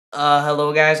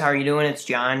Hello guys, how are you doing? It's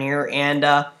John here, and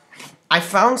I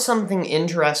found something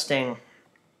interesting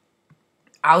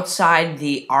outside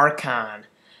the Archon.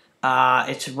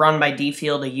 It's run by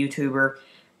D-Field, a YouTuber,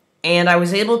 and I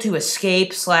was able to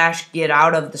escape / get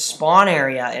out of the spawn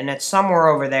area, and it's somewhere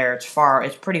over there.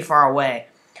 It's pretty far away.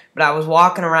 But I was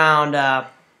walking around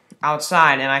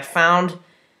outside, and I found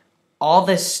all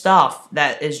this stuff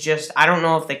that is just, I don't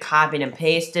know if they copied and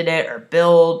pasted it, or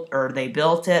they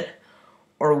built it,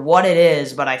 or what it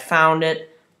is, but I found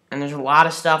it, and there's a lot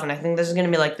of stuff, and I think this is going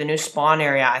to be like the new spawn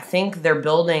area. I think they're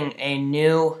building a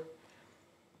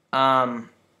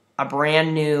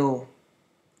brand new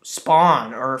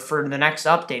spawn, or for the next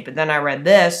update, but then I read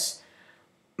this,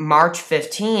 March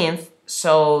 15th,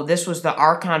 so this was the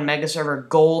Archon Mega Server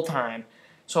goal time.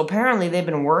 So apparently they've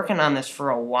been working on this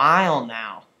for a while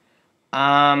now.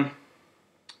 Yeah,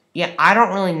 I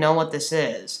don't really know what this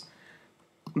is,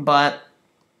 but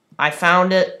I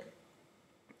found it.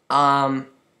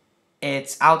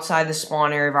 It's outside the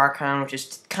spawn area of Archon, which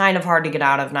is kind of hard to get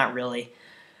out of, not really.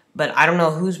 But I don't know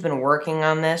who's been working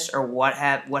on this or what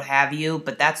have you,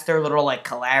 but that's their little, like,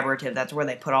 collaborative. That's where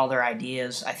they put all their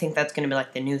ideas. I think that's going to be,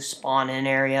 like, the new spawn-in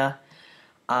area.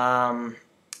 And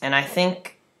I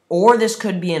think, or this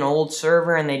could be an old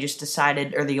server and they just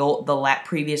decided, or the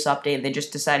previous update, they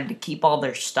just decided to keep all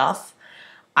their stuff.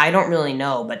 I don't really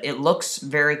know, but it looks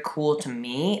very cool to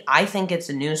me. I think it's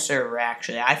a new server,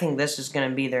 actually. I think this is going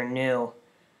to be their new,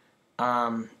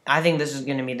 I think this is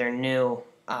going to be their new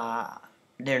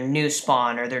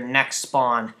spawn, or their next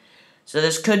spawn. So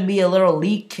this could be a little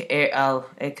leak,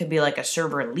 it could be like a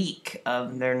server leak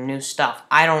of their new stuff.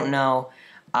 I don't know.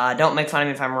 Don't make fun of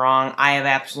me if I'm wrong. I have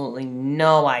absolutely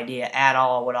no idea at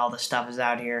all what all the stuff is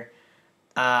out here.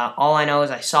 All I know is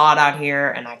I saw it out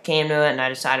here, and I came to it, and I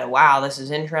decided, wow, this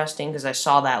is interesting, because I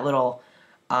saw that little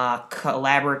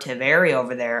collaborative area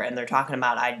over there, and they're talking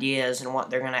about ideas and what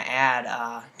they're going to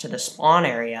add to the spawn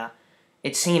area,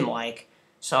 it seemed like.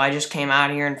 So I just came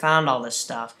out here and found all this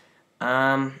stuff.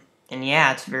 And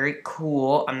yeah, it's very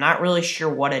cool. I'm not really sure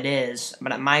what it is,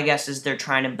 but my guess is they're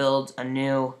trying to build a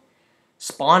new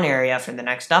spawn area for the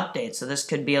next update. So this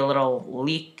could be a little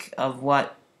leak of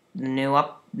what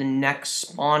the next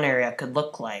spawn area could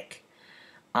look like.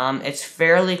 It's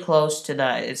fairly close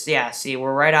to see,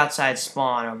 we're right outside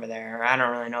spawn over there. I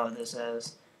don't really know what this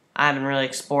is. I haven't really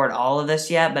explored all of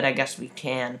this yet, but I guess we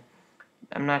can.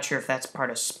 I'm not sure if that's part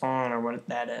of spawn or what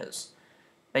that is.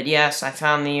 But yes, I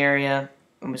found the area.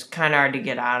 It was kind of hard to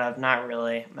get out of, not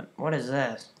really. But what is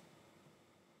this?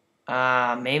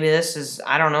 Maybe this is,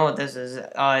 I don't know what this is.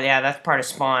 Oh yeah, that's part of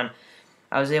spawn.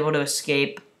 I was able to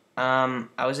escape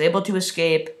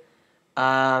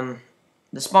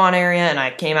the spawn area, and I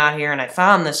came out here, and I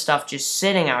found this stuff just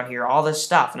sitting out here, all this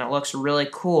stuff, and it looks really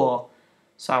cool,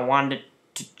 so I wanted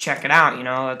to check it out, you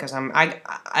know, because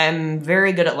I'm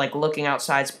very good at, like, looking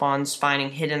outside spawns,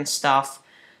 finding hidden stuff,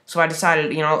 so I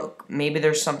decided, you know, maybe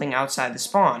there's something outside the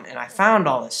spawn, and I found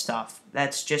all this stuff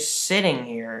that's just sitting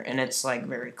here, and it's, like,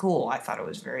 very cool. I thought it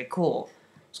was very cool.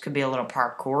 This could be a little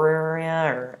parkour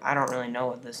area, or I don't really know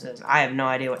what this is. I have no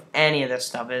idea what any of this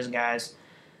stuff is, guys.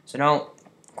 So don't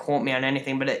quote me on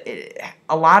anything, but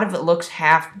a lot of it looks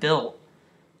half-built.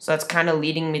 So that's kind of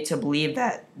leading me to believe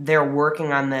that they're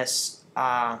working on this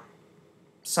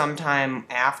sometime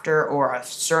after, or a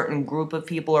certain group of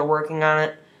people are working on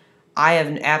it. I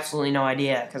have absolutely no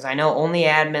idea, because I know only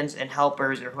admins and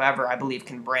helpers, or whoever, I believe,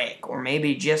 can break. Or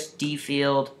maybe just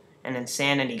D-Field and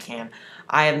Insanity can.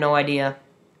 I have no idea.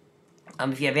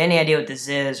 If you have any idea what this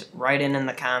is, write in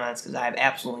the comments, because I have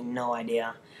absolutely no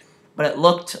idea. But it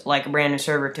looked like a brand new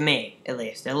server to me, at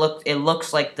least. It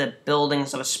looks like the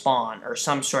buildings of a spawn, or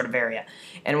some sort of area.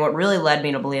 And what really led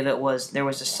me to believe it was, there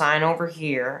was a sign over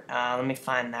here. Let me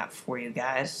find that for you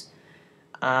guys.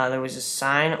 There was a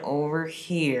sign over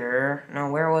here. No,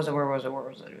 where was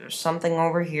it? There's something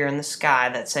over here in the sky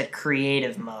that said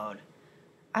creative mode.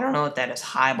 I don't know what that is,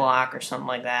 high block or something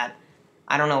like that.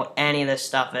 I don't know what any of this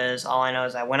stuff is. All I know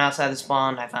is I went outside the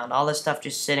spawn, I found all this stuff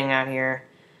just sitting out here.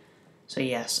 So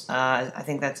yes, I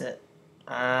think that's it.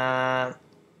 Oh,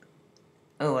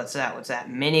 what's that? What's that?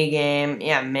 Minigame.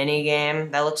 Yeah,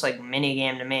 minigame. That looks like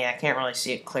minigame to me. I can't really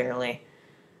see it clearly.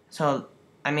 So,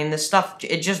 I mean, this stuff,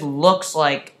 it just looks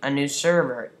like a new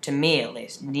server, to me at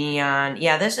least. Neon.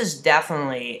 Yeah, this is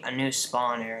definitely a new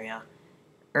spawn area.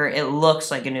 Or it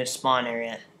looks like a new spawn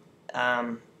area.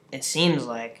 It seems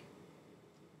like.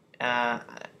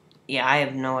 Yeah, I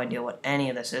have no idea what any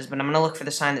of this is, but I'm going to look for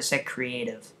the sign that said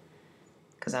creative.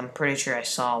 Because I'm pretty sure I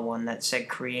saw one that said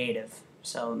creative.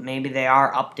 So maybe they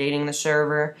are updating the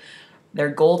server. Their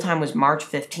goal time was March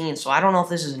 15th, so I don't know if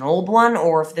this is an old one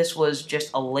or if this was just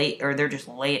a late, or they're just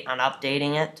late on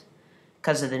updating it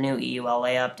because of the new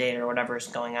EULA update or whatever is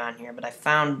going on here. But I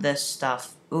found this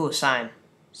stuff. Ooh, sign.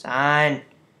 Sign.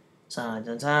 Sign,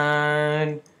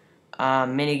 sign,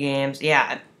 sign. Mini games.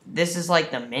 Yeah, this is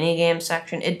like the mini game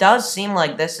section. It does seem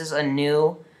like this is a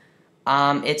new,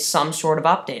 it's some sort of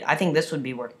update. I think this would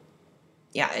be where,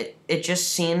 yeah, it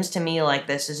just seems to me like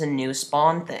this is a new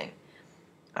spawn thing.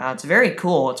 It's very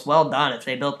cool. It's well done. If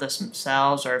they built this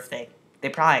themselves, or if they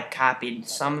probably copied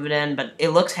some of it in, but it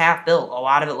looks half built. A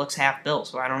lot of it looks half built,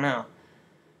 so I don't know.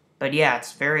 But yeah,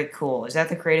 it's very cool. Is that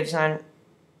the creative sign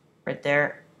right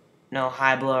there? No,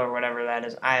 high blow or whatever that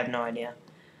is. I have no idea.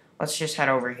 Let's just head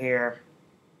over here.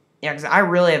 Yeah, because I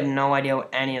really have no idea what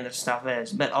any of this stuff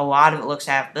is, but a lot of it looks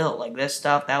half built. Like this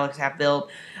stuff, that looks half built.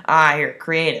 Here,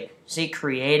 creative. See,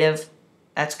 creative.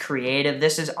 That's creative.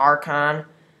 This is Archon.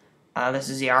 This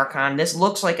is the Archon. This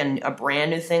looks like a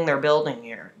brand new thing they're building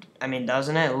here. I mean,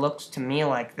 doesn't it? It looks to me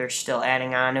like they're still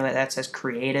adding on to it. That says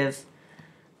creative.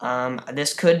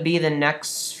 This could be the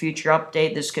next future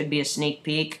update. This could be a sneak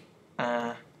peek.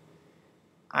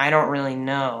 I don't really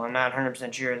know. I'm not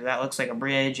 100% sure. That looks like a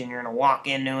bridge, and you're going to walk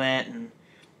into it. And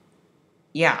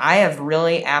yeah, I have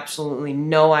really absolutely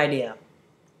no idea.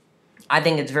 I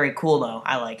think it's very cool, though.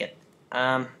 I like it.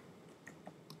 Yeah,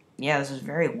 this is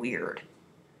very weird.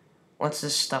 What's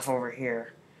this stuff over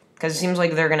here? Because it seems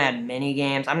like they're going to add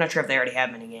mini-games. I'm not sure if they already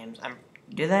have mini-games.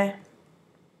 Do they?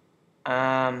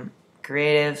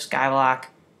 Creative, Skyblock,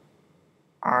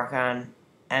 Archon,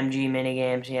 MG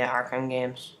mini-games. Yeah, Archon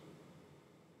games.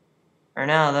 Or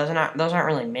no, those aren't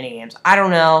really mini-games. I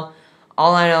don't know.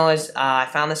 All I know is I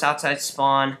found this outside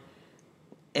spawn.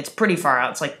 It's pretty far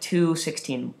out. It's like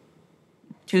 216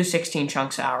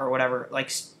 chunks out or whatever.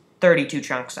 Like 32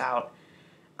 chunks out.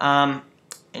 And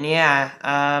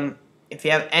yeah, if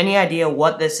you have any idea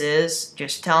what this is,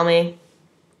 just tell me.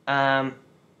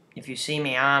 If you see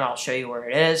me on, I'll show you where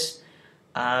it is.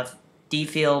 If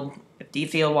D-Field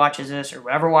watches this, or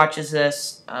whoever watches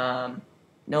this,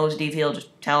 knows D-Field,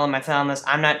 just tell him I found this.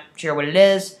 I'm not sure what it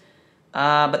is,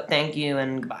 but thank you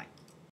and goodbye.